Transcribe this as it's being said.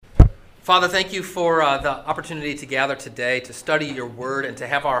Father, thank you for the opportunity to gather today to study your word and to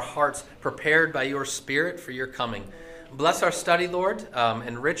have our hearts prepared by your Spirit for your coming. Bless our study, Lord,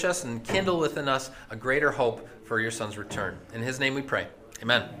 enrich us and kindle within us a greater hope for your Son's return. In his name we pray.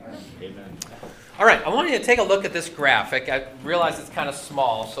 Amen. Amen. All right, I want you to take a look at this graphic. I realize it's kind of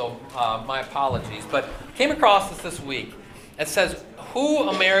small, so my apologies, but came across this week. It says, who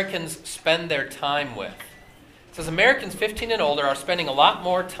Americans spend their time with. It says Americans 15 and older are spending a lot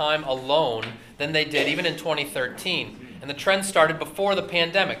more time alone than they did even in 2013. And the trend started before the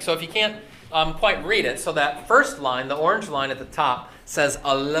pandemic. So if you can't quite read it, so that first line, the orange line at the top, says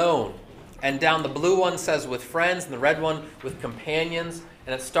alone. And down the blue one says with friends, and the red one with companions.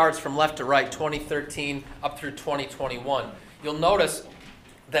 And it starts from left to right, 2013 up through 2021. You'll notice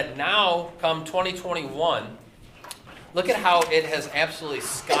that now, come 2021, look at how it has absolutely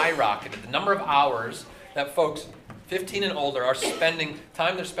skyrocketed. The number of hours that folks 15 and older are spending,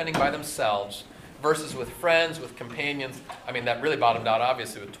 time they're spending by themselves versus with friends, with companions. I mean, that really bottomed out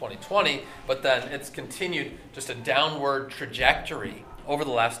obviously with 2020, but then it's continued just a downward trajectory over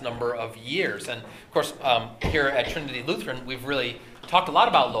the last number of years. And of course, here at Trinity Lutheran, we've really talked a lot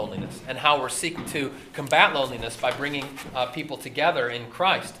about loneliness and how we're seeking to combat loneliness by bringing people together in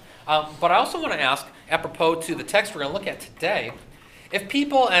Christ. But I also want to ask, apropos to the text we're going to look at today, if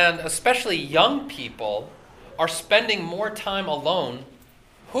people, and especially young people, are spending more time alone,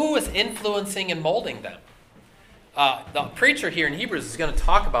 who is influencing and molding them? The preacher here in Hebrews is going to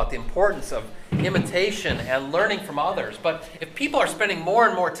talk about the importance of imitation and learning from others. But if people are spending more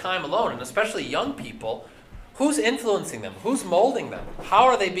and more time alone, and especially young people, who's influencing them? Who's molding them? How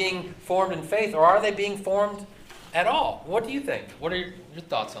are they being formed in faith, or are they being formed at all? What do you think? What are your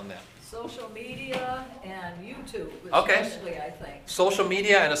thoughts on that? Social media and YouTube, Okay. especially, I think. Social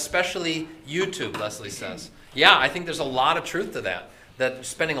media and especially YouTube, Leslie says. Yeah, I think there's a lot of truth to that. That they're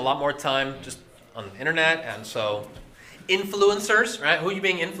spending a lot more time just on the internet, and so influencers, right? Who are you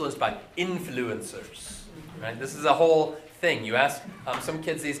being influenced by? Influencers, right? This is a whole thing. You ask some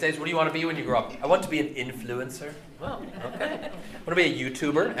kids these days, what do you want to be when you grow up? I want to be an influencer. Well, okay. I want to be a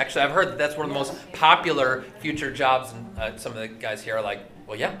YouTuber. Actually, I've heard that that's one of the most popular future jobs, and some of the guys here are like,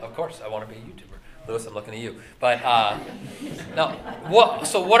 well, yeah, of course, I want to be a YouTuber. Lewis, I'm looking at you. But now,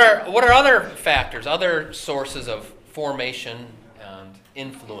 what are other factors, other sources of formation and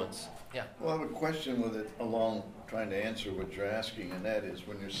influence? Yeah. Well, I have a question with it along trying to answer what you're asking, and that is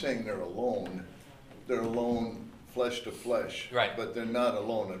when you're saying they're alone flesh to flesh. Right. But they're not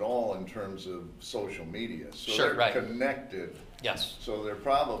alone at all in terms of social media. So Sure, they're right. connected. Yes. So they're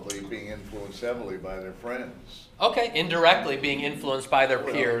probably being influenced heavily by their friends. Okay, indirectly being influenced by their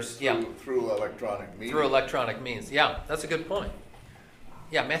peers. Yeah. Through electronic media. Through electronic means. Yeah, that's a good point.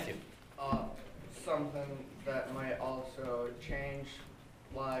 Yeah, Matthew. Something that might also change,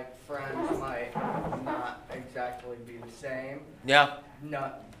 like friends might not exactly be the same. Yeah.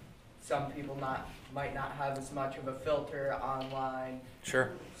 Some people might not have as much of a filter online,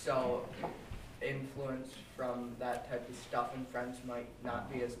 Sure. so influence from that type of stuff and friends might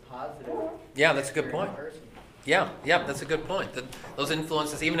not be as positive. Yeah, that's a good if you're in point. person. Yeah, that's a good point. Those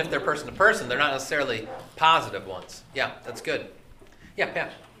influences, even if they're person to person, they're not necessarily positive ones. Yeah, that's good. Yeah,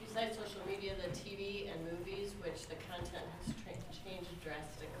 Pat. Besides social media, the TV and movies, which the content has changed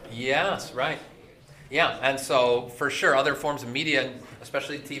drastically. Yes, right. Yeah, and so for sure, other forms of media,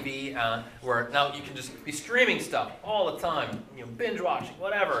 especially TV, where now you can just be streaming stuff all the time, binge watching,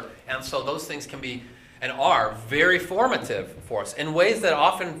 whatever. And so those things can be and are very formative for us in ways that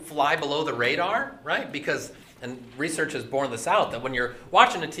often fly below the radar, right? Because, and research has borne this out, that when you're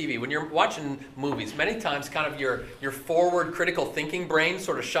watching a TV, when you're watching movies, many times kind of your forward critical thinking brain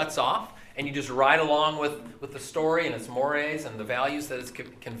sort of shuts off, and you just ride along with the story and its mores and the values that it's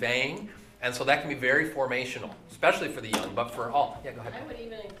conveying. And so that can be very formational, especially for the young, but for all. Yeah, go ahead. I would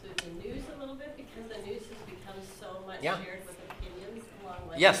even include the news a little bit, because the news has become so much Yeah. shared with opinions along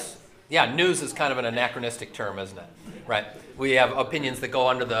with Yes. Yeah, news is kind of an anachronistic term, isn't it? Right. We have opinions that go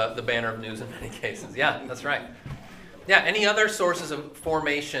under the banner of news in many cases. Yeah, that's right. Yeah, any other sources of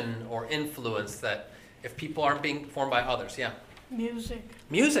formation or influence that if people aren't being formed by others? Yeah. Music.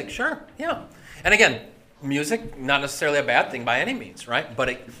 Music, sure. Yeah. And again, music, not necessarily a bad thing by any means, right? But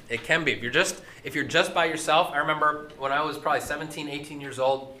it can be. If you're just by yourself, I remember when I was probably 17, 18 years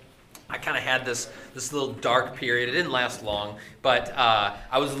old, I kind of had this little dark period. It didn't last long, but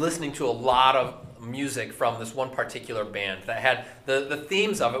I was listening to a lot of music from this one particular band that had the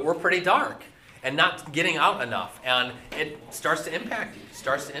themes of it were pretty dark and not getting out enough. And it starts to impact you,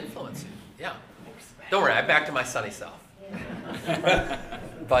 starts to influence you. Yeah. Don't worry, I'm back to my sunny self.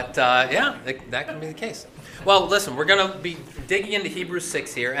 But yeah, that can be the case. Well, listen, we're going to be digging into Hebrews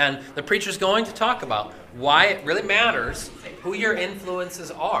 6 here, and the preacher's going to talk about why it really matters who your influences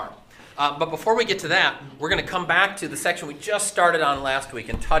are. But before we get to that, we're going to come back to the section we just started on last week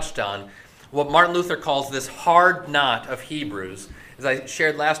and touched on, what Martin Luther calls this hard knot of Hebrews. As I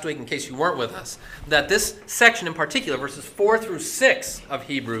shared last week, in case you weren't with us, that this section in particular, verses 4 through 6 of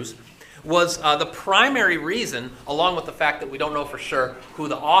Hebrews, was the primary reason, along with the fact that we don't know for sure who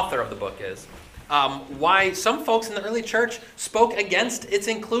the author of the book is, why some folks in the early church spoke against its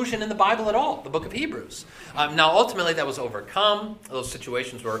inclusion in the Bible at all, the book of Hebrews. Now, ultimately, that was overcome. Those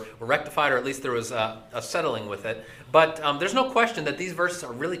situations were rectified, or at least there was a settling with it. But there's no question that these verses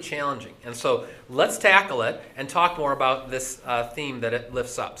are really challenging. And so let's tackle it and talk more about this theme that it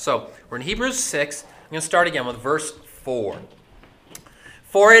lifts up. So we're in Hebrews 6. I'm going to start again with verse 4.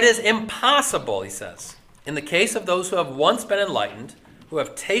 For it is impossible, he says, in the case of those who have once been enlightened, who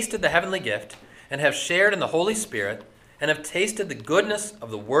have tasted the heavenly gift, and have shared in the Holy Spirit, and have tasted the goodness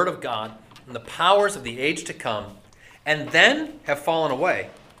of the Word of God, and the powers of the age to come, and then have fallen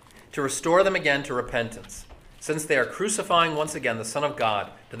away, to restore them again to repentance, since they are crucifying once again the Son of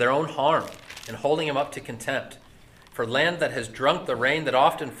God to their own harm, and holding him up to contempt. For land that has drunk the rain that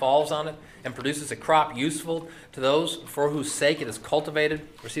often falls on it, and produces a crop useful to those for whose sake it is cultivated,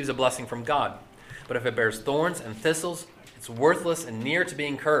 receives a blessing from God. But if it bears thorns and thistles, it's worthless and near to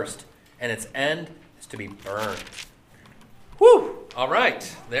being cursed, and its end is to be burned. Whew! All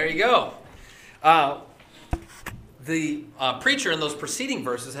right, there you go. The preacher in those preceding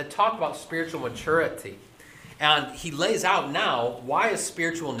verses had talked about spiritual maturity. And he lays out now, why is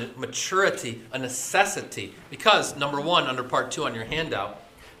spiritual maturity a necessity? Because, number one, under part 2 on your handout,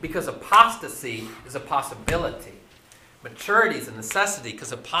 because apostasy is a possibility. Maturity is a necessity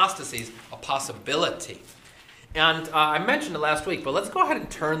because apostasy is a possibility. And I mentioned it last week, but let's go ahead and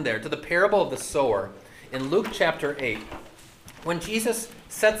turn there to the parable of the sower in Luke chapter 8. When Jesus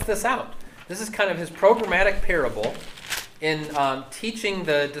sets this out, this is kind of his programmatic parable in teaching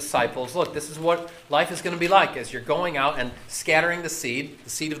the disciples, look, this is what life is going to be like as you're going out and scattering the seed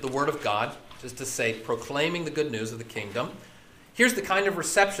of the Word of God, just to say, proclaiming the good news of the kingdom. Here's the kind of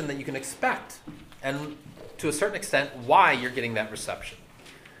reception that you can expect, and to a certain extent, why you're getting that reception.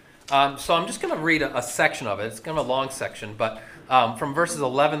 So I'm just going to read a section of it. It's kind of a long section, but from verses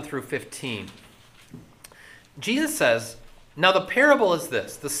 11 through 15. Jesus says, now the parable is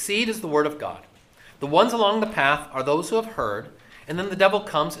this. The seed is the Word of God. The ones along the path are those who have heard, and then the devil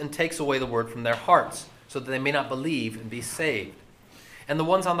comes and takes away the word from their hearts, so that they may not believe and be saved. And the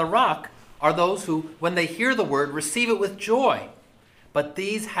ones on the rock are those who, when they hear the word, receive it with joy. But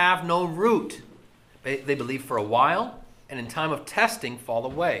these have no root. They believe for a while, and in time of testing fall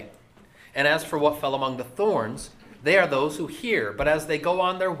away. And as for what fell among the thorns, they are those who hear, but as they go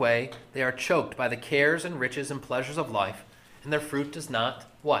on their way, they are choked by the cares and riches and pleasures of life, and their fruit does not,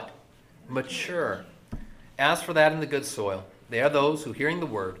 what? Mature. As for that in the good soil, they are those who, hearing the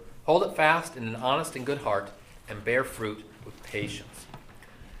word, hold it fast in an honest and good heart, and bear fruit with patience.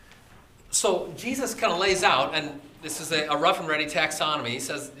 So Jesus kind of lays out, and this is a rough and ready taxonomy. He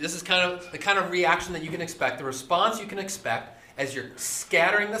says this is kind of the kind of reaction that you can expect, the response you can expect as you're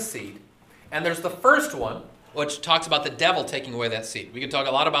scattering the seed. And there's the first one, which talks about the devil taking away that seed. We could talk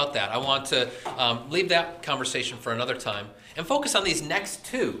a lot about that. I want to leave that conversation for another time and focus on these next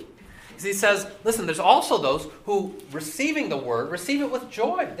two. He says, listen, there's also those who, receiving the word, receive it with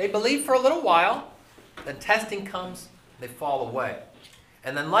joy. They believe for a little while, then testing comes, they fall away.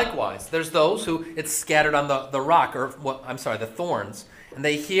 And then likewise, there's those who it's scattered on the rock, or the thorns. And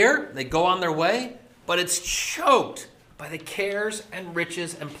they hear, they go on their way, but it's choked by the cares and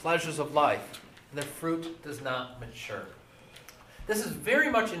riches and pleasures of life. And their fruit does not mature. This is very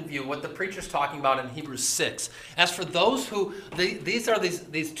much in view what the preacher's talking about in Hebrews 6. As for those who, these are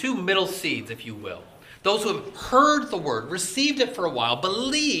these two middle seeds, if you will. Those who have heard the word, received it for a while,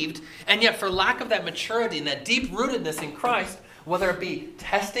 believed, and yet for lack of that maturity and that deep rootedness in Christ, whether it be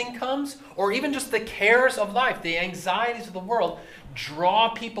testing comes or even just the cares of life, the anxieties of the world, draw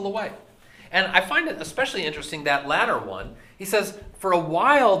people away. And I find it especially interesting, that latter one. He says, for a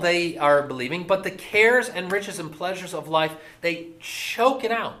while they are believing, but the cares and riches and pleasures of life, they choke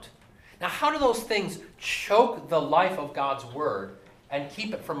it out. Now, how do those things choke the life of God's word and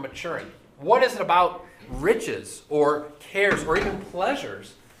keep it from maturing? What is it about riches or cares or even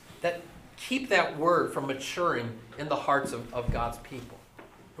pleasures that keep that word from maturing in the hearts of God's people?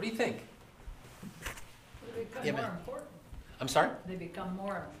 What do you think? They become Yeah, more ma'am. important. I'm sorry? They become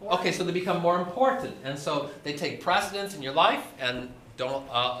more important. Okay, so they become more important. And so they take precedence in your life and don't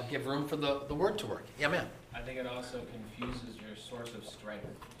give room for the word to work. Yeah, ma'am. I think it also confuses your source of strength.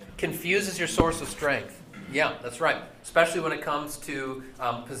 Confuses your source of strength. Yeah, that's right. Especially when it comes to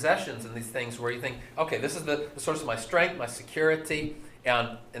possessions and these things where you think, okay, this is the source of my strength, my security,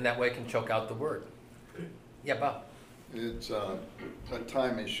 and in that way it can choke out the word. Yeah, Bob. It's a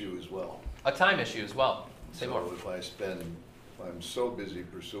time issue as well. A time issue as well. Say more. So if I'm so busy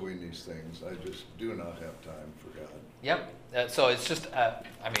pursuing these things, I just do not have time for God. Yep. So it's just,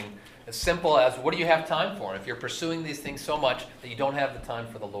 as simple as what do you have time for? If you're pursuing these things so much that you don't have the time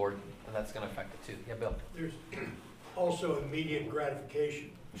for the Lord, then that's going to affect it too. Yeah, Bill. There's also immediate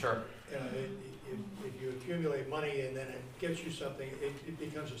gratification. Sure. If you accumulate money and then it gets you something, it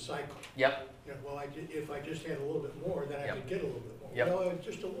becomes a cycle. Yep. You know, well, if I just had a little bit more, then I Yep. could get a little bit more. Yep. No,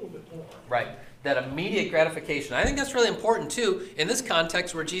 just a little bit more. Right. That immediate gratification. I think that's really important too in this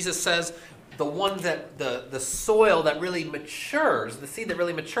context where Jesus says the one that the soil that really matures, the seed that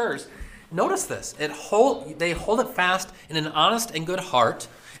really matures. Notice this. They hold it fast in an honest and good heart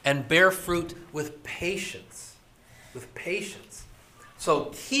and bear fruit with patience. With patience.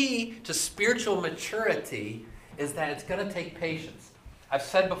 So key to spiritual maturity is that it's going to take patience. I've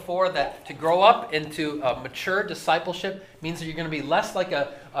said before that to grow up into a mature discipleship means that you're going to be less like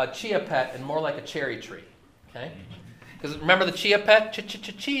a chia pet and more like a cherry tree. Okay? Because remember the chia pet?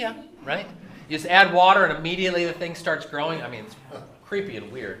 Chia, right? You just add water and immediately the thing starts growing. I mean, it's creepy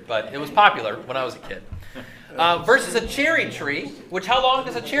and weird, but it was popular when I was a kid. Versus a cherry tree, which how long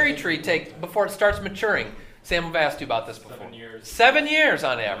does a cherry tree take before it starts maturing? Sam, I've asked you about this before. 7 years. 7 years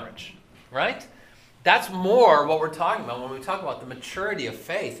on average, right? That's more what we're talking about when we talk about the maturity of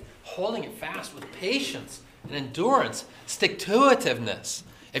faith, holding it fast with patience and endurance, stick-to-itiveness.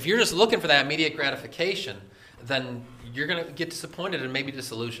 If you're just looking for that immediate gratification, then you're going to get disappointed and maybe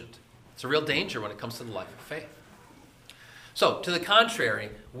disillusioned. It's a real danger when it comes to the life of faith. So, to the contrary,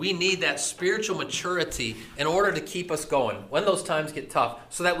 we need that spiritual maturity in order to keep us going when those times get tough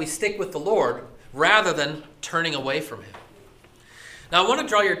so that we stick with the Lord rather than turning away from Him. Now, I want to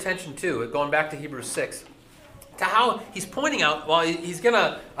draw your attention to, going back to Hebrews 6, to how he's pointing out, well, he's going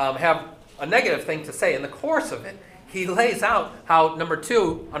to have a negative thing to say in the course of it. He lays out how, number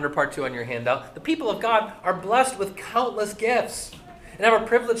 2, under part 2 on your handout, the people of God are blessed with countless gifts and have a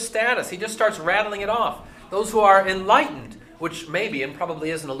privileged status. He just starts rattling it off. Those who are enlightened, which maybe and probably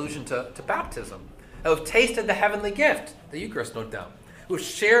is an allusion to baptism, who have tasted the heavenly gift, the Eucharist, no doubt, who have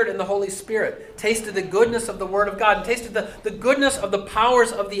shared in the Holy Spirit, tasted the goodness of the Word of God, and tasted the goodness of the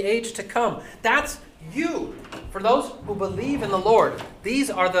powers of the age to come. That's you. For those who believe in the Lord, these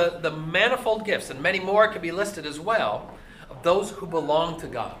are the manifold gifts, and many more could be listed as well, of those who belong to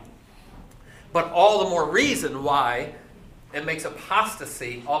God. But all the more reason why it makes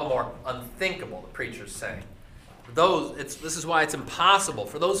apostasy all the more unthinkable, the preachers say. This is why it's impossible.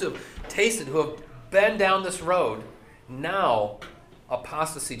 For those who have tasted, who have been down this road, now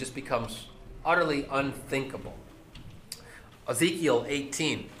apostasy just becomes utterly unthinkable. Ezekiel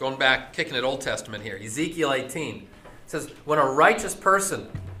 18, going back, kicking it Old Testament here. Ezekiel 18 says, when a righteous person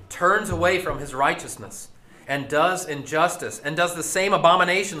turns away from his righteousness and does injustice and does the same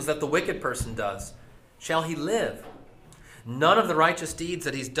abominations that the wicked person does, shall he live? None of the righteous deeds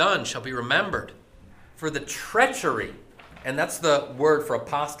that he's done shall be remembered. For the treachery, and that's the word for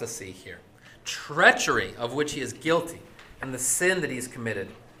apostasy here, treachery of which he is guilty, and the sin that he has committed,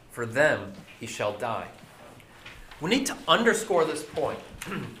 for them he shall die. We need to underscore this point,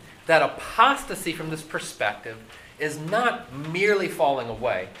 that apostasy from this perspective is not merely falling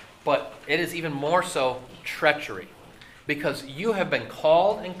away, but it is even more so treachery, because you have been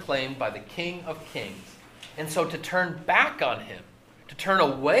called and claimed by the King of Kings. And so to turn back on him, to turn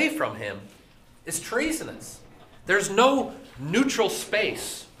away from him, is treasonous. There's no neutral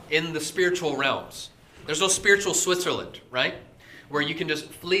space in the spiritual realms. There's no spiritual Switzerland, right? Where you can just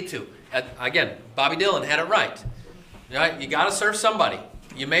flee to. Again, Bobby Dylan had it right. Right? You got to serve somebody.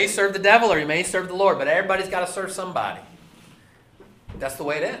 You may serve the devil or you may serve the Lord, but everybody's got to serve somebody. That's the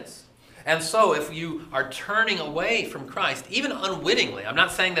way it is. And so if you are turning away from Christ, even unwittingly, I'm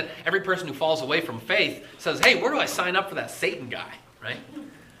not saying that every person who falls away from faith says, hey, where do I sign up for that Satan guy, right?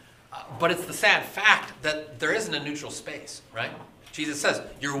 But it's the sad fact that there isn't a neutral space, right? Jesus says,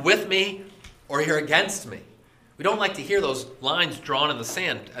 you're with me or you're against me. We don't like to hear those lines drawn in the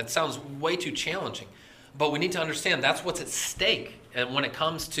sand. It sounds way too challenging. But we need to understand that's what's at stake when it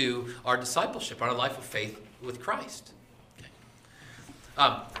comes to our discipleship, our life of faith with Christ.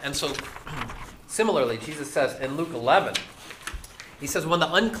 Okay. And so, similarly, Jesus says in Luke 11, he says, when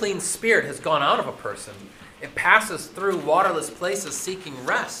the unclean spirit has gone out of a person, it passes through waterless places seeking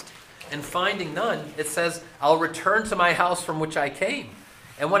rest. And finding none, it says, I'll return to my house from which I came.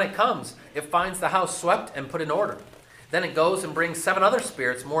 And when it comes, it finds the house swept and put in order. Then it goes and brings 7 other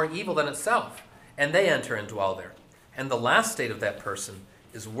spirits more evil than itself, and they enter and dwell there. And the last state of that person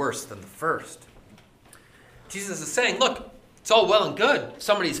is worse than the first. Jesus is saying, look, it's all well and good.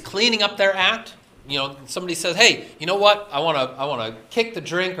 Somebody's cleaning up their act. Somebody says, hey, you know what? I want to kick the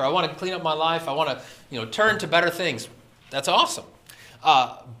drink, or I want to clean up my life. I want to, turn to better things. That's awesome.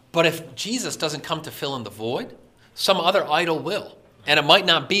 But if Jesus doesn't come to fill in the void, some other idol will. And it might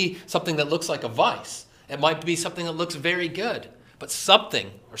not be something that looks like a vice. It might be something that looks very good. But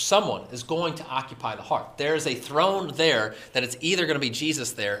something or someone is going to occupy the heart. There is a throne there that it's either going to be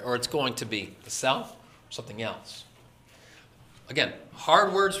Jesus there, or it's going to be the self or something else. Again,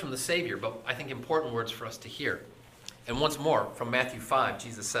 hard words from the Savior, but I think important words for us to hear. And once more, from Matthew 5,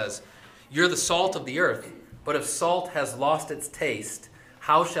 Jesus says, "You're the salt of the earth, but if salt has lost its taste,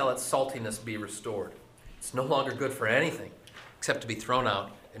 how shall its saltiness be restored? It's no longer good for anything except to be thrown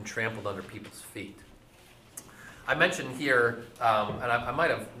out and trampled under people's feet." I mentioned here, and I might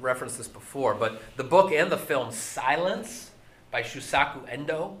have referenced this before, but the book and the film Silence by Shusaku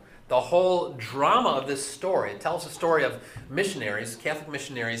Endo, the whole drama of this story, it tells the story of missionaries, Catholic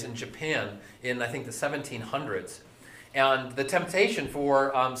missionaries in Japan in, I think, the 1700s. And the temptation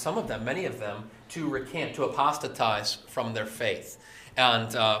for some of them, many of them, to recant, to apostatize from their faith.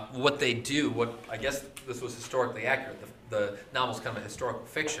 And what they do, I guess this was historically accurate, the novel's kind of a historical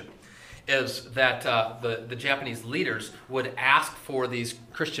fiction, is that the Japanese leaders would ask for these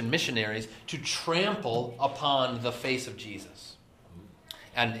Christian missionaries to trample upon the face of Jesus.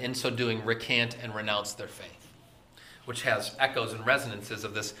 And in so doing, recant and renounce their faith, which has echoes and resonances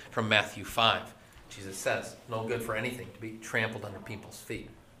of this from Matthew 5. Jesus says, no good for anything to be trampled under people's feet.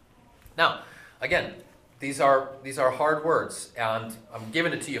 Now, again, these are hard words, and I'm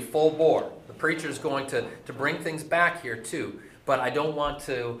giving it to you full bore. The preacher is going to bring things back here too, but I don't want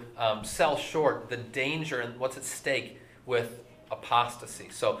to sell short the danger and what's at stake with apostasy.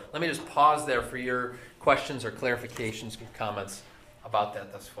 So let me just pause there for your questions or clarifications or comments about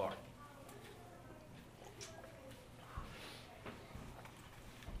that thus far.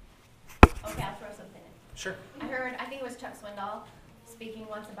 Okay, I'll throw something in. Sure. I think it was Chuck Swindoll speaking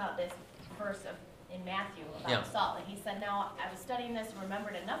once about this verse in Matthew about Yeah. salt. And he said, now, I was studying this and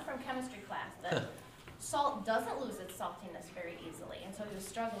remembered enough from chemistry class that salt doesn't lose its saltiness very easily. And so he was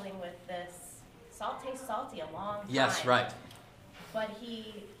struggling with this, salt tastes salty a long time. Yes, right. But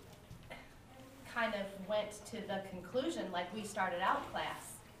he kind of went to the conclusion, like we started out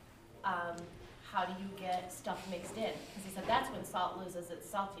class, how do you get stuff mixed in? Because he said that's when salt loses its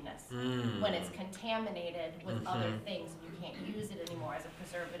saltiness, when it's contaminated with other things and you can't use it anymore as a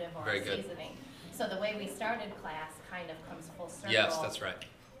preservative or Very a good. seasoning. So the way we started class kind of comes full circle. Yes, that's right.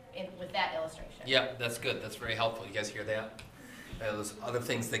 With that illustration. Yeah, that's good. That's very helpful. You guys hear that? Those other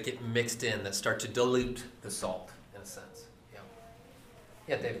things that get mixed in that start to dilute the salt, in a sense. Yeah.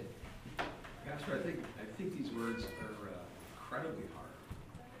 Yeah, David. Pastor, I think these words are incredibly hard,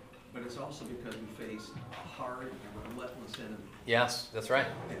 but it's also because we face a hard and relentless enemy Yes, that's right.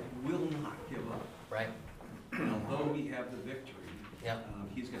 that will not give up. Right. And although we have the victory, Yeah.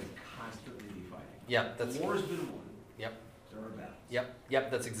 He's going to constantly be fighting. Yeah, that's The war's been won. Yep. There are battles.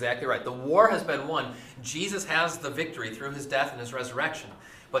 Yep, that's exactly right. The war has been won. Jesus has the victory through his death and his resurrection.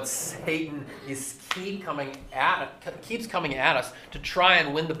 But Satan keeps coming at us to try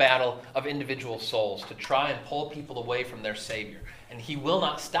and win the battle of individual souls, to try and pull people away from their Savior. And he will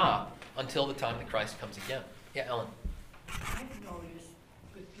not stop until the time that Christ comes again. Yeah, Ellen. I've noticed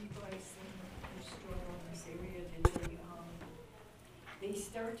with people I've seen who struggle in this area that they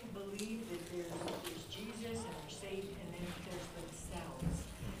start to believe that there's Jesus and they're saved, and then there's themselves.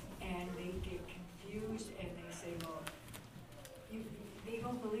 And they get confused and they say, well, they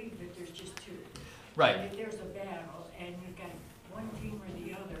don't believe that there's just two. Right. And that there's a battle and you've got one team or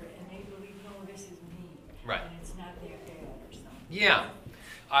the other, and they believe, no, this is me. Right. And it's not that bad or something. Yeah.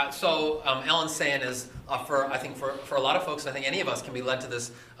 So Ellen's saying is, I think for a lot of folks, I think any of us can be led to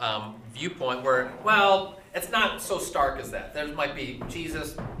this viewpoint where, well, it's not so stark as that. There might be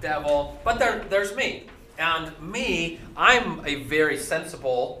Jesus, devil, but there's me. And me, I'm a very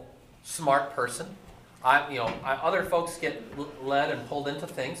sensible, smart person. Other folks get led and pulled into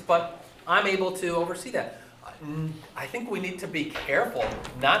things, but I'm able to oversee that. I think we need to be careful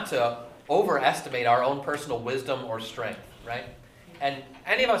not to overestimate our own personal wisdom or strength, right? And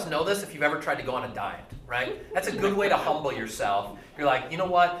any of us know this if you've ever tried to go on a diet, right? That's a good way to humble yourself. You're like, you know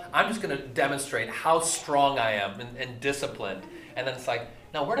what? I'm just going to demonstrate how strong I am and disciplined. And then it's like,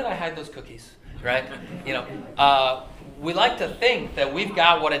 now where did I hide those cookies, right? We like to think that we've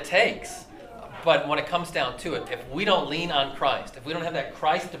got what it takes. But when it comes down to it, if we don't lean on Christ, if we don't have that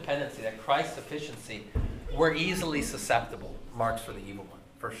Christ dependency, that Christ sufficiency, we're easily susceptible. Marks for the evil one,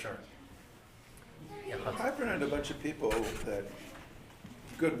 for sure. Yeah, Hudson. I've run into a bunch of people that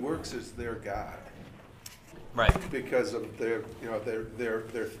good works is their God. Right. Because of their,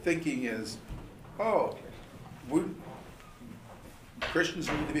 their thinking is, oh, Christians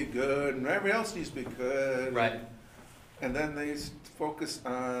need to be good, and everybody else needs to be good. Right. And then they focus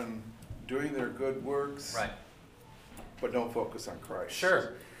on doing their good works, Right. but don't focus on Christ.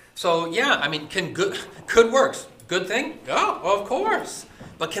 Sure. So yeah, I mean, can good works, good thing? Yeah, of course.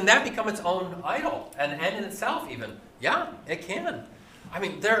 But can that become its own idol and end in itself even? Yeah, it can. I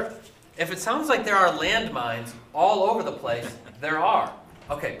mean, if it sounds like there are landmines all over the place, there are.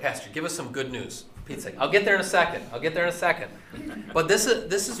 Okay, Pastor, give us some good news. For Pete's sake. I'll get there in a second. But this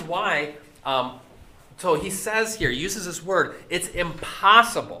is why. So he says here, uses this word. It's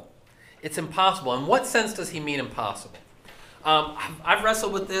impossible. It's impossible. In what sense does he mean impossible? I've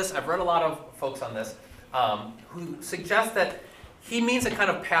wrestled with this. I've read a lot of folks on this who suggest that he means a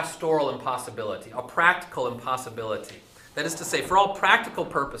kind of pastoral impossibility, a practical impossibility. That is to say, for all practical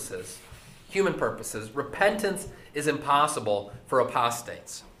purposes, human purposes, repentance is impossible for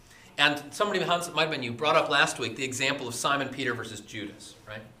apostates. And somebody, Hans, it might have been you, brought up last week the example of Simon Peter versus Judas,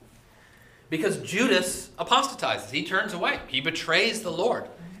 right? Because Judas apostatizes. He turns away. He betrays the Lord.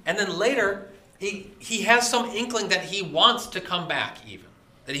 And then later, he has some inkling that he wants to come back even,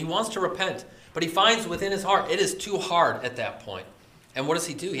 that he wants to repent. But he finds within his heart it is too hard at that point. And what does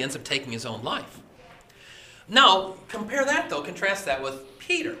he do? He ends up taking his own life. Now, contrast that with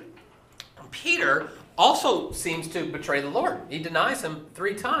Peter. Peter also seems to betray the Lord. He denies him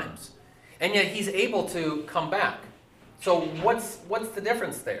 3 times. And yet he's able to come back. So what's the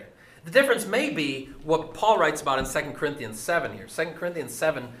difference there? The difference may be what Paul writes about in 2 Corinthians 7 here. 2 Corinthians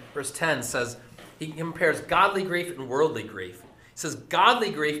 7 verse 10 says, he compares godly grief and worldly grief. He says,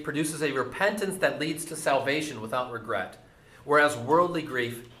 godly grief produces a repentance that leads to salvation without regret, whereas worldly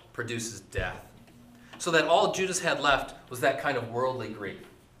grief produces death. So that all Judas had left was that kind of worldly grief.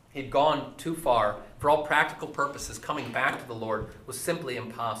 He'd gone too far. For all practical purposes, coming back to the Lord was simply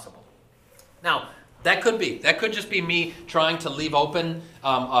impossible. Now, that could just be me trying to leave open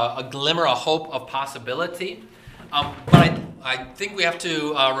a glimmer, a hope of possibility. But I think we have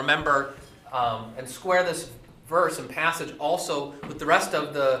to remember and square this verse and passage also with the rest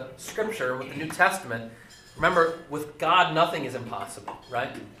of the Scripture, with the New Testament. Remember, with God, nothing is impossible,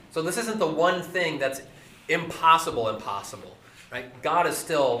 right? So this isn't the one thing that's impossible, right? God is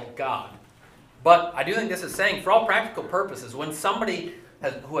still God. But I do think this is saying, for all practical purposes, when somebody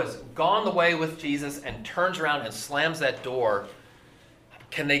who has gone the way with Jesus and turns around and slams that door,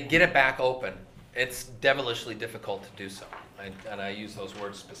 can they get it back open? It's devilishly difficult to do so. And I use those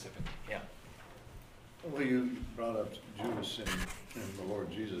words specifically. Yeah. Well, you brought up Judas and the Lord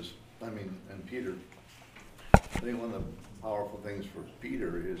Jesus, and Peter. I think one of the powerful things for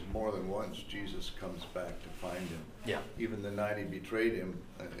Peter is more than once Jesus comes back to find him. Yeah. Even the night he betrayed him,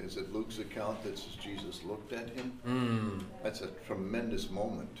 is it Luke's account that says Jesus looked at him? That's a tremendous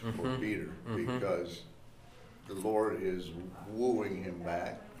moment for Peter, because the Lord is wooing him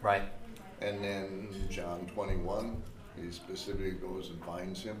back. Right. And then John 21, he specifically goes and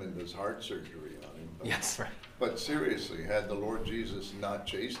finds him and does heart surgery on him. Yes, right. But seriously, had the Lord Jesus not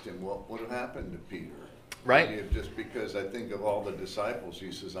chased him, what would have happened to Peter? Right. Just because I think of all the disciples,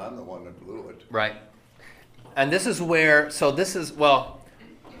 he says, I'm the one that blew it. Right. And this is where,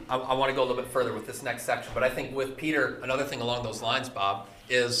 I want to go a little bit further with this next section, but I think with Peter, another thing along those lines, Bob,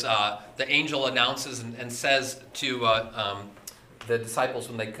 is the angel announces and says to the disciples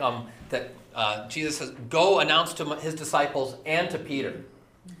when they come that Jesus says, go announce to his disciples and to Peter.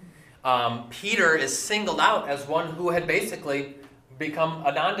 Peter is singled out as one who had basically become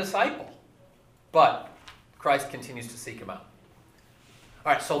a non-disciple, but Christ continues to seek him out.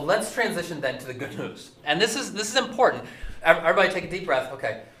 All right, so let's transition then to the good news. And this is important. Everybody take a deep breath.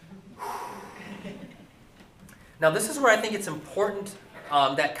 Okay. Now, this is where I think it's important,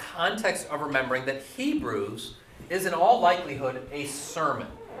 that context of remembering that Hebrews is in all likelihood a sermon.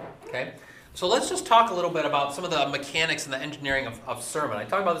 Okay? So let's just talk a little bit about some of the mechanics and the engineering of sermon. I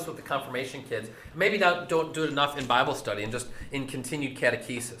talk about this with the confirmation kids. Maybe don't do it enough in Bible study and just in continued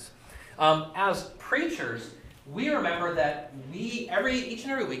catechesis. As preachers, we remember that each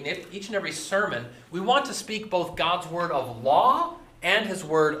and every week, each and every sermon, we want to speak both God's word of law and his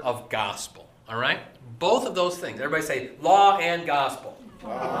word of gospel. All right? Both of those things. Everybody say law and gospel.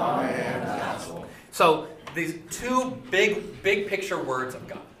 Law and gospel. So these two big picture words of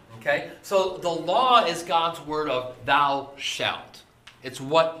God. Okay? So the law is God's word of thou shalt. It's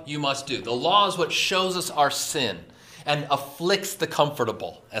what you must do. The law is what shows us our sin and afflicts the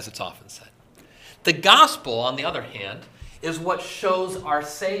comfortable, as it's often said. The gospel, on the other hand, is what shows our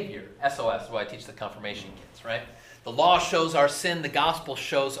Savior. SOS, what I teach the confirmation kids, right? The law shows our sin. The gospel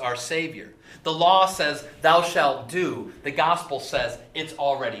shows our Savior. The law says, thou shalt do. The gospel says, it's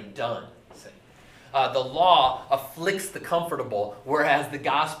already done. The law afflicts the comfortable, whereas the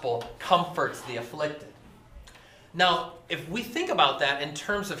gospel comforts the afflicted. Now, if we think about that in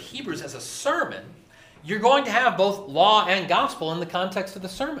terms of Hebrews as a sermon, you're going to have both law and gospel in the context of the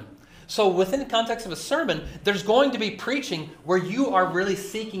sermon. So within the context of a sermon, there's going to be preaching where you are really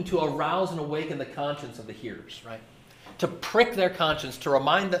seeking to arouse and awaken the conscience of the hearers, right? To prick their conscience,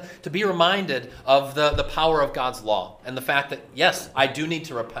 to be reminded of the power of God's law and the fact that, yes, I do need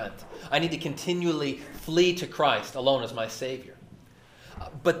to repent. I need to continually flee to Christ alone as my Savior.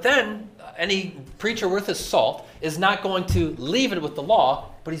 But then, any preacher worth his salt is not going to leave it with the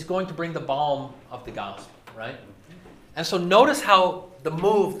law, but he's going to bring the balm of the gospel, right? And so notice how the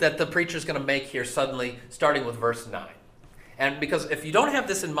move that the preacher is going to make here suddenly, starting with verse 9. And because if you don't have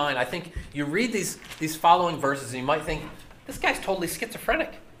this in mind, I think you read these following verses and you might think, this guy's totally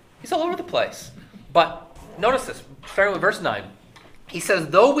schizophrenic. He's all over the place. But notice this, starting with verse 9. He says,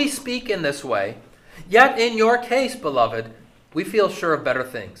 though we speak in this way, yet in your case, beloved, we feel sure of better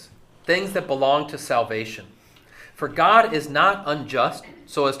things, things that belong to salvation. For God is not unjust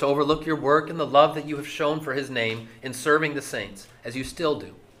so as to overlook your work and the love that you have shown for his name in serving the saints, as you still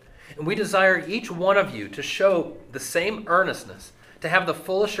do. And we desire each one of you to show the same earnestness, to have the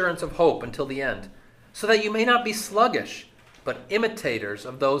full assurance of hope until the end, so that you may not be sluggish, but imitators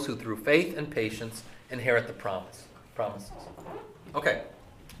of those who through faith and patience inherit the promises. Okay.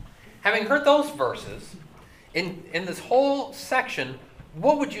 Having heard those verses, in this whole section,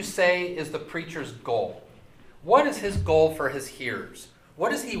 what would you say is the preacher's goal? What is his goal for his hearers?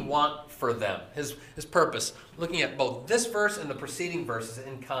 What does he want for them? His purpose, looking at both this verse and the preceding verses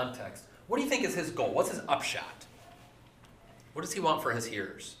in context. What do you think is his goal? What's his upshot? What does he want for his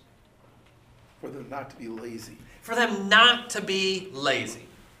hearers? For them not to be lazy. For them not to be lazy.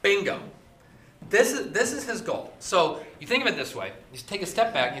 Bingo. This is his goal. So you think of it this way. You take a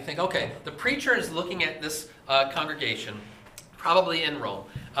step back and you think, okay, the preacher is looking at this congregation, probably in Rome.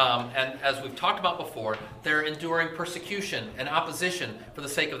 And as we've talked about before, they're enduring persecution and opposition for the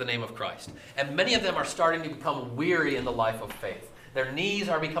sake of the name of Christ. And many of them are starting to become weary in the life of faith. Their knees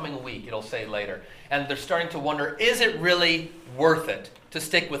are becoming weak, it'll say later. And they're starting to wonder, is it really worth it to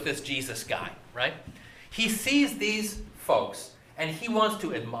stick with this Jesus guy, right? He sees these folks and he wants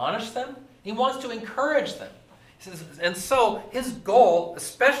to admonish them. He wants to encourage them. He says, and so his goal,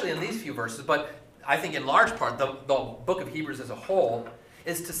 especially in these few verses, but I think in large part the book of Hebrews as a whole,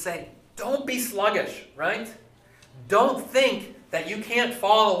 is to say, don't be sluggish, right? Don't think that you can't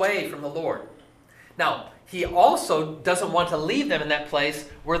fall away from the Lord. Now, he also doesn't want to leave them in that place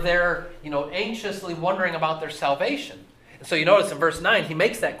where they're, anxiously wondering about their salvation. And so you notice in verse 9, he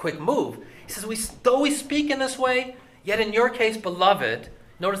makes that quick move. He says, though we speak in this way, yet in your case, beloved,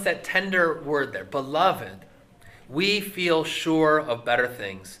 notice that tender word there, beloved, we feel sure of better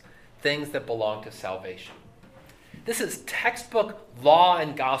things, things that belong to salvation. This is textbook law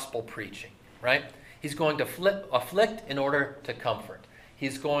and gospel preaching, right? He's going to afflict in order to comfort.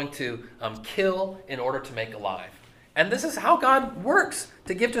 He's going to kill in order to make alive. And this is how God works.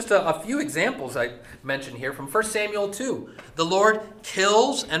 To give just a few examples I mentioned here from 1 Samuel 2. The Lord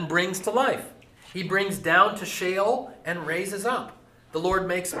kills and brings to life. He brings down to Sheol and raises up. The Lord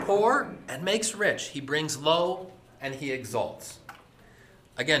makes poor and makes rich. He brings low and he exalts.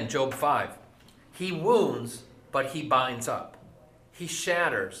 Again, Job 5. He wounds, but he binds up. He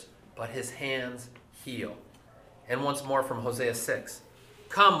shatters, but his hands heal. And once more from Hosea 6.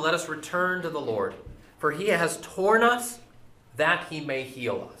 Come, let us return to the Lord, for he has torn us that he may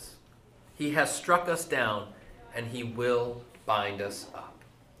heal us. He has struck us down, and he will bind us up.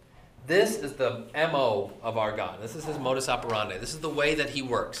 This is the MO of our God. This is his modus operandi. This is the way that he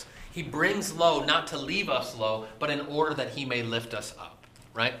works. He brings low not to leave us low, but in order that he may lift us up,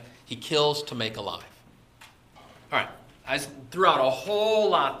 right? He kills to make alive. All right, I threw out a whole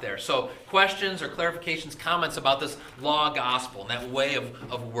lot there. So questions or clarifications, comments about this law gospel and that way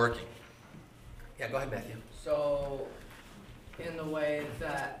of working. Yeah, go ahead, Matthew. So, in the way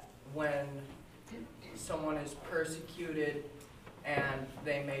that when someone is persecuted and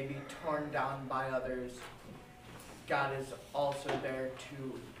they may be torn down by others, God is also there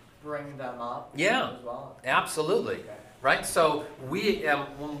to bring them up as well? Absolutely. Okay. Right? So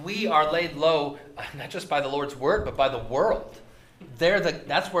when we are laid low, not just by the Lord's word, but by the world,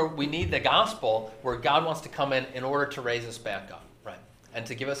 that's where we need the gospel, where God wants to come in order to raise us back up. Right? and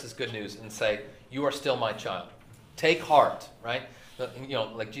to give us his good news and say, you are still my child. Take heart, right?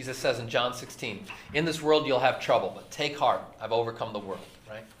 Like Jesus says in John 16, in this world you'll have trouble, but take heart, I've overcome the world,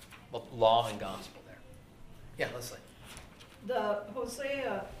 right? Both law and gospel there. Yeah, Leslie. The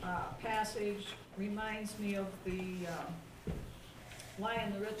Hosea passage reminds me of the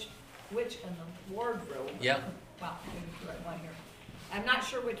Lion, the Witch, and the Wardrobe. Yeah. Well, maybe the right one here. I'm not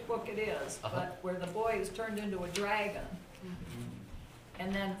sure which book it is, but where the boy is turned into a dragon.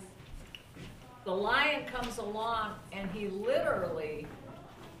 And then the lion comes along and he literally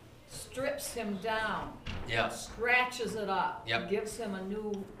strips him down, Yeah. scratches it up, Yep. gives him a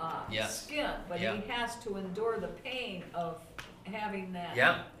new Yes. skin, but Yeah. he has to endure the pain of having that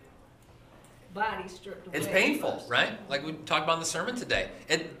Yeah. body stripped away. It's painful, first. right? Like we talked about in the sermon today.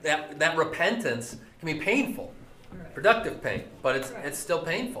 That repentance can be painful. Right. Productive pain, but Right. it's still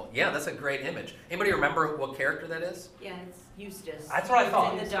painful. Yeah, that's a great image. Anybody remember what character that is? Yeah, it's Eustace. That's what I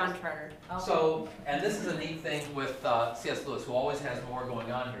thought. It's in the John Charter. Okay. So, and this is a neat thing with C.S. Lewis, who always has more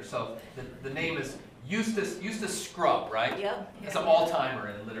going on here. So the name is Eustace Scrubb, right? Yep. It's an all-timer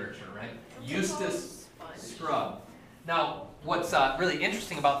in literature, right? Eustace Scrubb. Now, what's really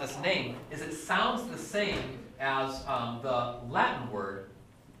interesting about this name is it sounds the same as the Latin word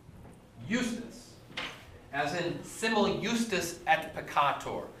Eustace, as in simul justus et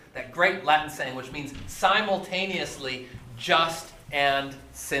peccator, that great Latin saying which means simultaneously just and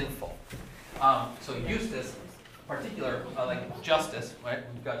sinful. So Eustace, particular, like justice, right?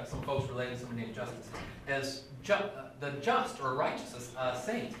 We've got some folks related to somebody named Justice, is the just or righteous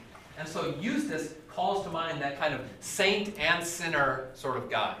saint. And so Eustace calls to mind that kind of saint and sinner sort of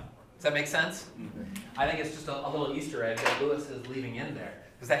guy. Does that make sense? I think it's just a little Easter egg that Lewis is leaving in there,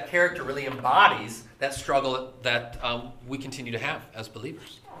 because that character really embodies that struggle that we continue to have as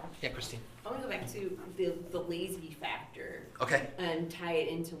believers. Yeah, Christine. I want to go back to the lazy factor Okay. and tie it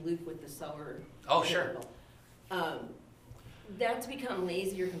into Luke with the sower. Oh, sure. parable. That's become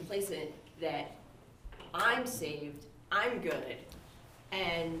lazy or complacent, that I'm saved, I'm good,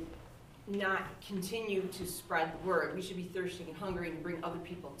 and not continue to spread the word. We should be thirsting and hungry and bring other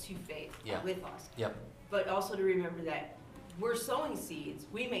people to faith Yeah. with us. Yep. But also to remember that we're sowing seeds.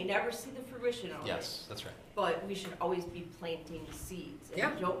 We may never see the fruition of it. Yes, that's right. But we should always be planting seeds. And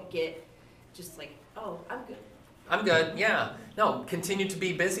Yeah. don't get just like, oh, I'm good. I'm good, yeah. No, continue to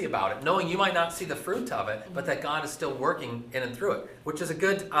be busy about it, knowing you might not see the fruit of it, but that God is still working in and through it, which is a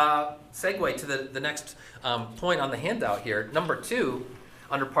good segue to the next point on the handout here. Number 2,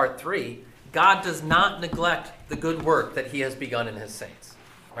 under part 3, God does not neglect the good work that he has begun in his saints,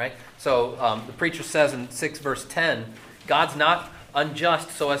 right? So the preacher says in 6 verse 10, God's not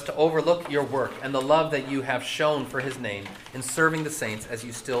unjust so as to overlook your work and the love that you have shown for his name in serving the saints as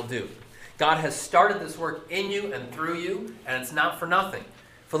you still do. God has started this work in you and through you, and it's not for nothing.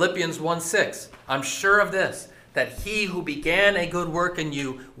 Philippians 1:6, I'm sure of this, that he who began a good work in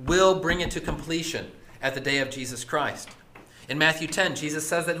you will bring it to completion at the day of Jesus Christ. In Matthew 10, Jesus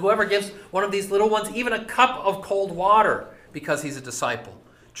says that whoever gives one of these little ones even a cup of cold water because he's a disciple,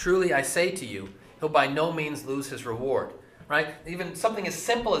 truly I say to you, he'll by no means lose his reward. Right? Even something as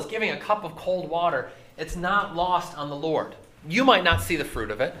simple as giving a cup of cold water, it's not lost on the Lord. You might not see the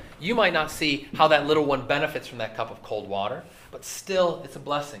fruit of it. You might not see how that little one benefits from that cup of cold water, but still it's a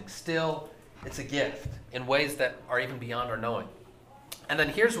blessing. Still it's a gift in ways that are even beyond our knowing. And then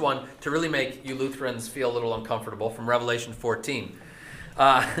here's one to really make you Lutherans feel a little uncomfortable from Revelation 14.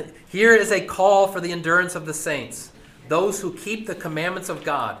 Here is a call for the endurance of the saints, those who keep the commandments of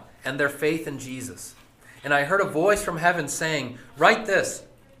God and their faith in Jesus. And I heard a voice from heaven saying, write this,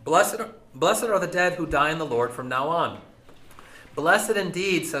 blessed are the dead who die in the Lord from now on. Blessed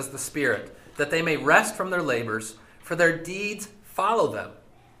indeed, says the Spirit, that they may rest from their labors, for their deeds follow them.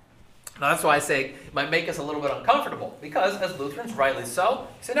 Now that's why I say it might make us a little bit uncomfortable, because as Lutherans, rightly so,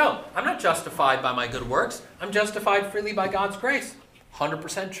 you say, no, I'm not justified by my good works. I'm justified freely by God's grace.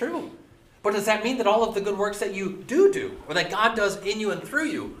 100% true. But does that mean that all of the good works that you do, or that God does in you and through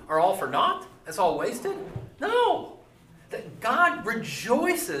you, are all for naught? It's all wasted? No. That God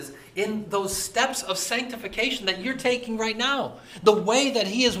rejoices in those steps of sanctification that you're taking right now. The way that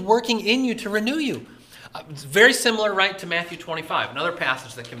he is working in you to renew you. It's very similar, right, to Matthew 25, another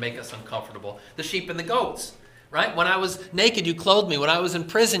passage that can make us uncomfortable. The sheep and the goats, right? When I was naked, you clothed me. When I was in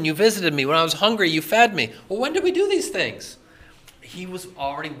prison, you visited me. When I was hungry, you fed me. Well, when did we do these things? He was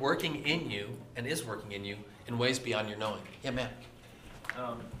already working in you and is working in you in ways beyond your knowing. Yeah, man.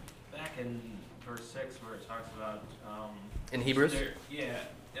 Back in verse 6 where it talks about, In Hebrews?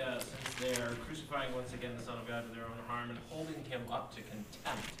 since they're crucifying once again the Son of God to their own harm and holding him up to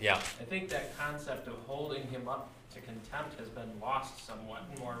contempt. Yeah. I think that concept of holding him up to contempt has been lost somewhat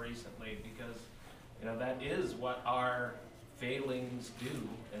more recently because, that is what our failings do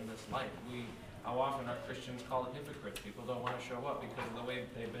in this life. How often are Christians called hypocrites? People don't want to show up because of the way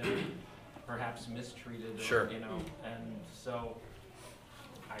they've been perhaps mistreated. Sure. And so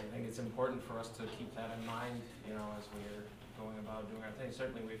I think it's important for us to keep that in mind, as we're going about doing our thing.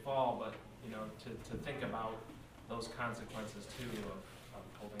 Certainly we fall, but, to think about those consequences too of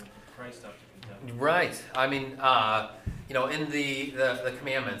holding Christ up to contempt. Right. I mean, in the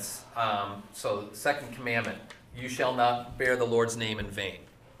commandments, so the second commandment, you shall not bear the Lord's name in vain,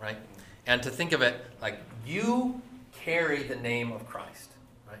 right? And to think of it like you carry the name of Christ,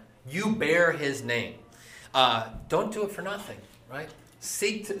 right? You bear his name. Don't do it for nothing, right?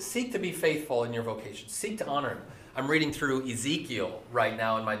 Seek to be faithful in your vocation. Seek to honor him. I'm reading through Ezekiel right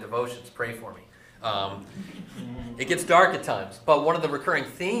now in my devotions. Pray for me. It gets dark at times, but one of the recurring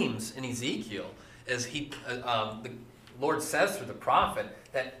themes in Ezekiel is the Lord says through the prophet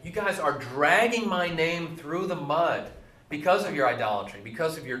that you guys are dragging my name through the mud because of your idolatry,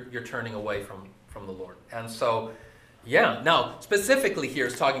 because of your turning away from the Lord. And so, yeah. Now, specifically here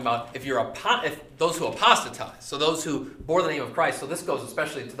is talking about if those who apostatize, so those who bore the name of Christ. So this goes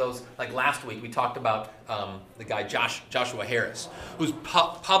especially to those, like last week we talked about the guy Joshua Harris, who's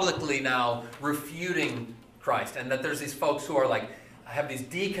publicly now refuting Christ, and that there's these folks who are have these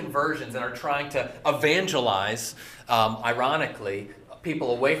deconversions and are trying to evangelize, ironically,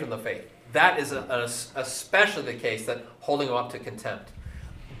 people away from the faith. That is especially the case, that holding them up to contempt.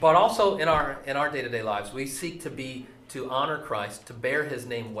 But also in our day-to-day lives, we seek to honor Christ, to bear his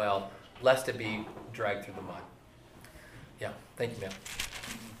name well, lest it be dragged through the mud. Yeah, thank you, ma'am.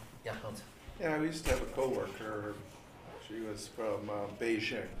 Yeah, Hans. Yeah, we used to have a coworker. She was from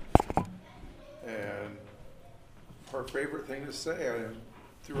Beijing, and her favorite thing to say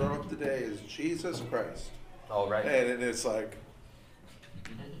throughout the day is Jesus Christ. Oh, right. And it's like,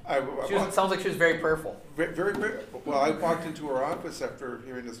 It sounds like she was very prayerful. very, very. Well, I walked into her office after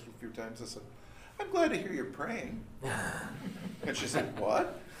hearing this a few times. I said, "I'm glad to hear you're praying." And she said,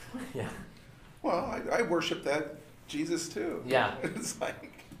 "What?" Yeah. Well, I worship that Jesus too. Yeah. It's like.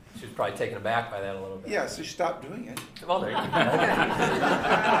 She was probably taken aback by that a little bit. Yeah, so she stopped doing it. Well, there you go.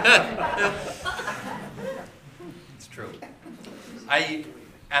 It's true.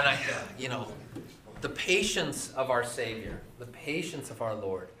 The patience of our Savior, the patience of our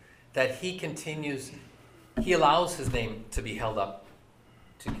Lord, that he allows his name to be held up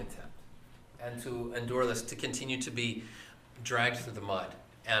to contempt and to endure this, to continue to be dragged through the mud.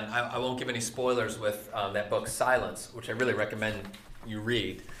 And I won't give any spoilers with that book, Silence, which I really recommend you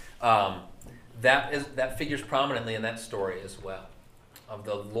read. That figures prominently in that story as well, of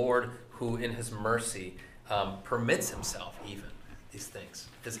the Lord who in his mercy permits himself even these things.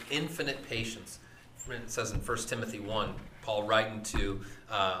 His infinite patience. It says in 1 Timothy 1, Paul writing to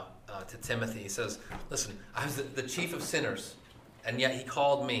Timothy, he says, listen, I was the chief of sinners, and yet he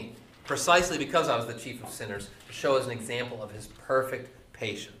called me, precisely because I was the chief of sinners, to show as an example of his perfect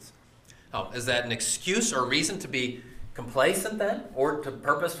patience. Now, is that an excuse or reason to be complacent then, or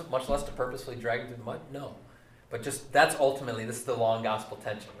much less to purposefully drag it through the mud? No. But just this is the long gospel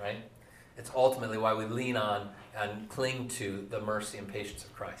tension, right? It's ultimately why we lean on and cling to the mercy and patience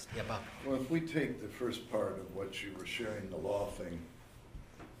of Christ. Yeah, Bob. Well, if we take the first part of what you were sharing, the law thing,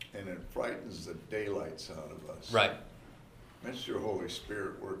 and it frightens the daylights out of us. Right. That's your Holy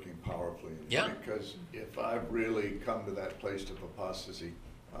Spirit working powerfully in you. Yeah. Because if I've really come to that place of apostasy,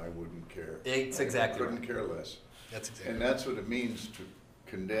 I wouldn't care. It's exactly I couldn't right. care less. That's exactly And that's what it means to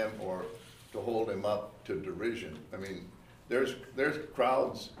condemn or to hold him up to derision. I mean, there's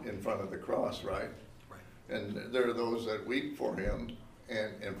crowds in front of the cross, right? Right. And there are those that weep for him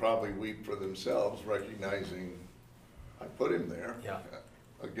and probably weep for themselves, recognizing I put him there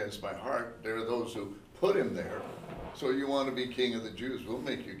against my heart. There are those who put him there. So you want to be king of the Jews, we'll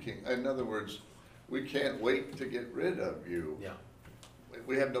make you king. In other words, we can't wait to get rid of you. Yeah.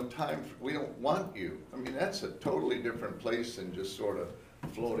 We have no time, we don't want you. I mean, that's a totally different place than just sort of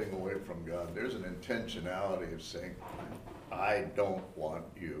floating away from God. There's an intentionality of saying, I don't want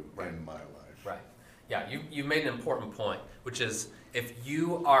you in my life. Right. Yeah, you made an important point, which is if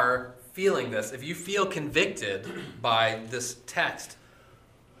you are feeling this, if you feel convicted by this text,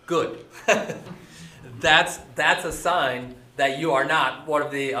 good. That's a sign that you are not one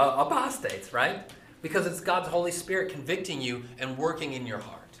of the apostates, right? Because it's God's Holy Spirit convicting you and working in your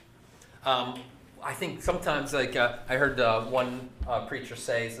heart. I think sometimes, like I heard one preacher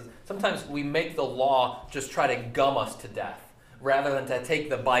say, he says, sometimes we make the law just try to gum us to death rather than to take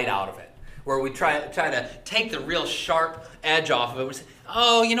the bite out of it. Where we try to take the real sharp edge off of it. We say,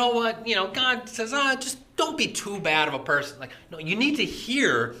 oh, you know what? God says, just don't be too bad of a person. Like, no, you need to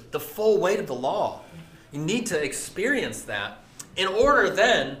hear the full weight of the law. You need to experience that in order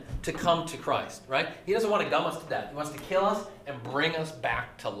then to come to Christ, right? He doesn't want to gum us to death. He wants to kill us and bring us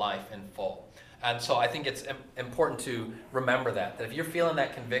back to life in full. And so I think it's important to remember that if you're feeling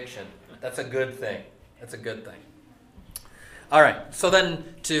that conviction, that's a good thing. That's a good thing. All right, so then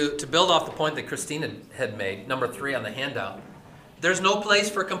to build off the point that Christina had made, number 3 on the handout, there's no place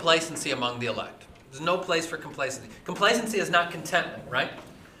for complacency among the elect. There's no place for complacency. Complacency is not contentment, right?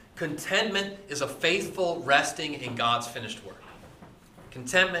 Contentment is a faithful resting in God's finished work.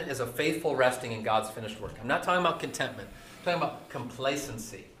 Contentment is a faithful resting in God's finished work. I'm not talking about contentment. I'm talking about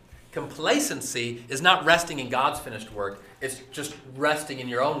complacency. Complacency is not resting in God's finished work. It's just resting in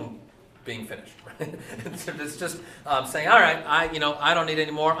your own being finished. Right? It's just saying, all right, I don't need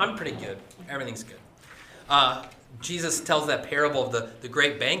any more. I'm pretty good. Everything's good. Jesus tells that parable of the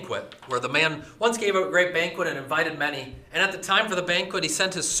great banquet, where the man once gave a great banquet and invited many. And at the time for the banquet, he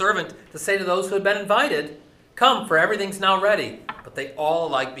sent his servant to say to those who had been invited, come, for everything's now ready. But they all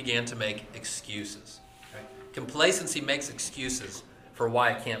alike began to make excuses. Right? Complacency makes excuses for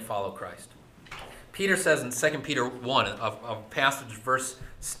why I can't follow Christ. Peter says in 2 Peter 1, a passage verse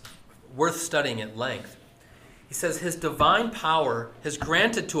worth studying at length. He says, his divine power has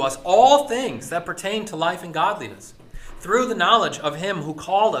granted to us all things that pertain to life and godliness, through the knowledge of him who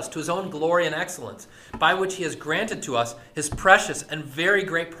called us to his own glory and excellence, by which he has granted to us his precious and very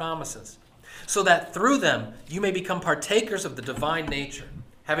great promises, so that through them you may become partakers of the divine nature,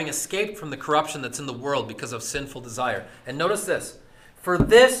 having escaped from the corruption that's in the world because of sinful desire. And notice this, for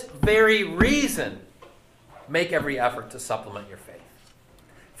this very reason, make every effort to supplement your faith.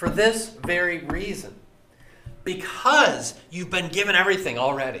 For this very reason. Because you've been given everything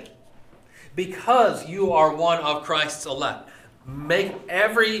already. Because you are one of Christ's elect.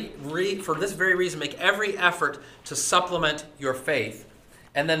 For this very reason, make every effort to supplement your faith.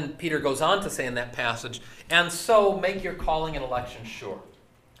 And then Peter goes on to say in that passage, and so make your calling and election sure.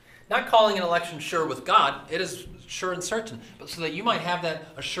 Not calling an election sure with God, it is sure and certain, but so that you might have that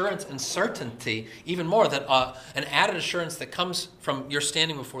assurance and certainty, even more, that an added assurance that comes from your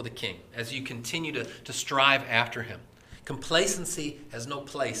standing before the King as you continue to strive after him. Complacency has no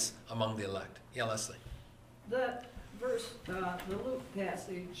place among the elect. Yeah, Leslie. The verse, the Luke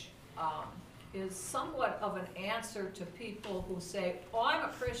passage, is somewhat of an answer to people who say, oh, I'm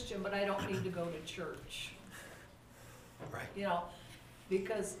a Christian, but I don't need to go to church. Right.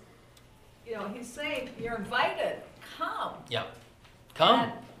 Because he's saying, you're invited, come. Yeah. Come.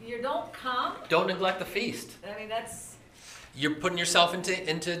 And you don't come. Don't neglect the feast. I mean, that's... You're putting yourself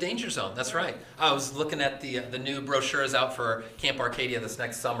into a danger zone. That's right. I was looking at the new brochures out for Camp Arcadia this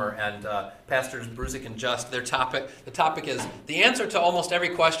next summer, and Pastors Brusick and Just, the topic is, the answer to almost every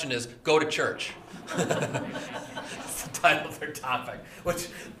question is, go to church. It's the title of their topic, which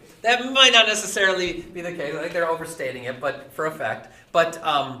that might not necessarily be the case. I think they're overstating it, but for effect. But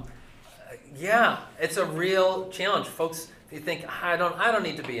yeah, it's a real challenge. Folks, if you think, I don't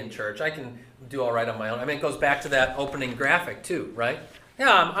need to be in church. I can do all right on my own. I mean, it goes back to that opening graphic too, right?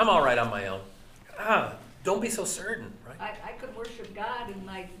 Yeah, I'm all right on my own. Don't be so certain, right? I could worship God in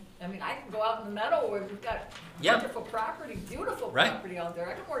I can go out in the meadow where we've got wonderful property, beautiful property out there.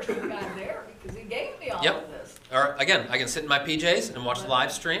 I can worship God there because he gave me all of this. Or again, I can sit in my PJs and watch the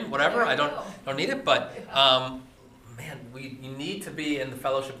live stream, whatever. I don't need it, but man, you need to be in the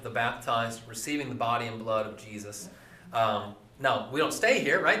fellowship of the baptized, receiving the body and blood of Jesus. Now, we don't stay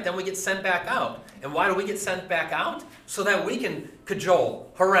here, right? Then we get sent back out. And why do we get sent back out? So that we can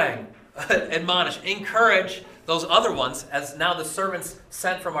cajole, harangue, admonish, encourage those other ones, as now the servants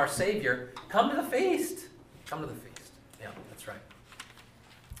sent from our Savior, come to the feast. Come to the feast. Yeah, that's right.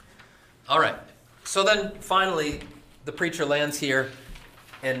 All right. So then, finally, the preacher lands here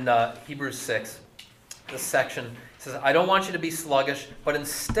in Hebrews 6, this section. He says, I don't want you to be sluggish, but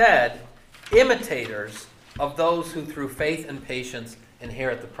instead, imitators of those who through faith and patience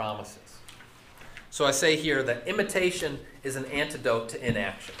inherit the promises. So I say here that imitation is an antidote to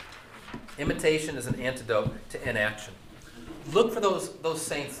inaction. Imitation is an antidote to inaction. Look for those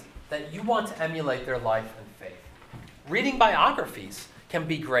saints that you want to emulate their life and faith. Reading biographies can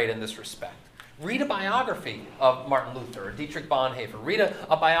be great in this respect. Read a biography of Martin Luther or Dietrich Bonhoeffer. Read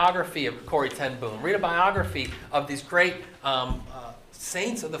a biography of Corrie ten Boom. Read a biography of these great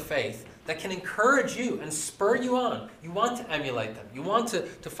saints of the faith that can encourage you and spur you on. You want to emulate them. You want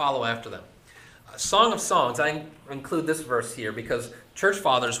to follow after them. Song of Songs, I include this verse here because church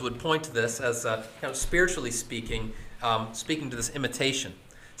fathers would point to this as kind of spiritually speaking, speaking to this imitation.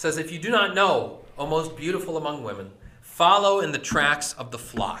 It says, if you do not know, O most beautiful among women, follow in the tracks of the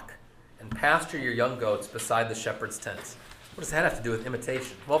flock and pasture your young goats beside the shepherd's tents. What does that have to do with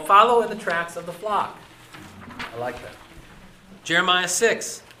imitation? Well, follow in the tracks of the flock. I like that. Jeremiah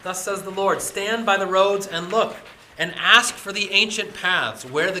 6, thus says the Lord, stand by the roads and look, and ask for the ancient paths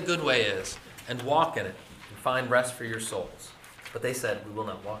where the good way is, and walk in it, and find rest for your souls. But they said, we will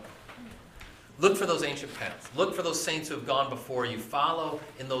not walk in it. Look for those ancient paths. Look for those saints who have gone before you. Follow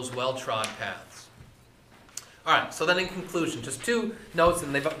in those well-trod paths. All right, so then in conclusion, just 2 notes,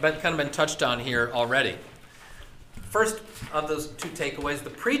 and they've kind of been touched on here already. First of those 2 takeaways, the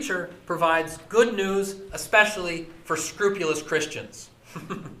preacher provides good news, especially for scrupulous Christians.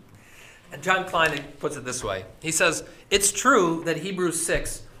 And John Klein puts it this way. He says, it's true that Hebrews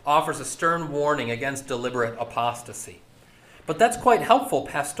 6 offers a stern warning against deliberate apostasy. But that's quite helpful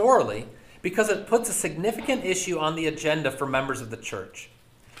pastorally because it puts a significant issue on the agenda for members of the church.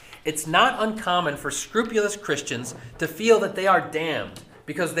 It's not uncommon for scrupulous Christians to feel that they are damned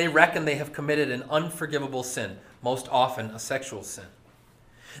because they reckon they have committed an unforgivable sin, most often a sexual sin.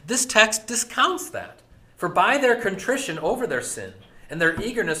 This text discounts that, for by their contrition over their sin and their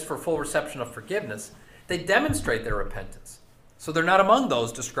eagerness for full reception of forgiveness, they demonstrate their repentance. So they're not among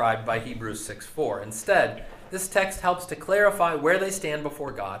those described by Hebrews 6:4. Instead, this text helps to clarify where they stand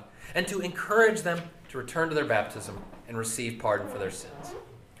before God and to encourage them to return to their baptism and receive pardon for their sins.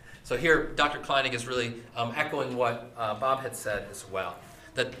 So here, Dr. Kleinig is really echoing what Bob had said as well.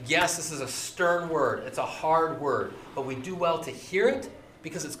 That yes, this is a stern word, it's a hard word, but we do well to hear it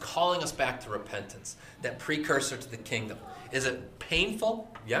because it's calling us back to repentance, that precursor to the kingdom. Is it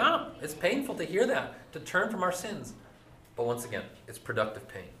painful? Yeah, it's painful to hear that, to turn from our sins. But once again, it's productive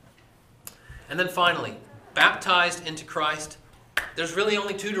pain. And then finally, baptized into Christ, there's really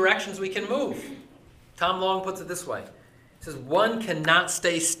only 2 directions we can move. Tom Long puts it this way. He says, one cannot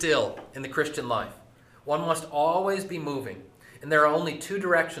stay still in the Christian life. One must always be moving. And there are only 2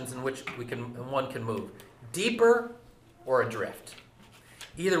 directions in which one can move. Deeper or adrift.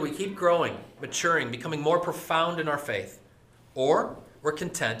 Either we keep growing, maturing, becoming more profound in our faith, or we're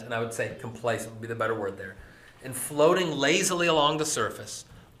content, and I would say complacent would be the better word there, in floating lazily along the surface,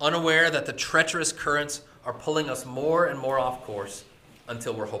 unaware that the treacherous currents are pulling us more and more off course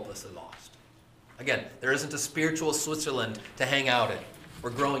until we're hopelessly lost. Again, there isn't a spiritual Switzerland to hang out in. We're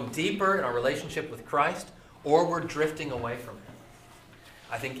growing deeper in our relationship with Christ, or we're drifting away from Him.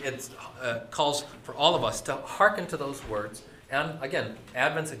 I think it calls for all of us to hearken to those words. And again,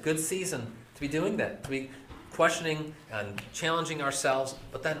 Advent's a good season to be doing that, to be questioning and challenging ourselves,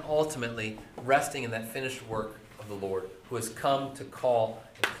 but then ultimately resting in that finished work of the Lord, who has come to call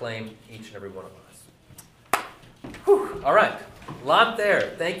and claim each and every one of us. Whew. All right, a lot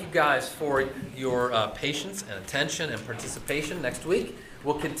there. Thank you guys for your patience and attention and participation. Next week,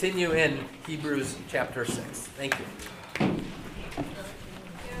 we'll continue in Hebrews chapter 6. Thank you.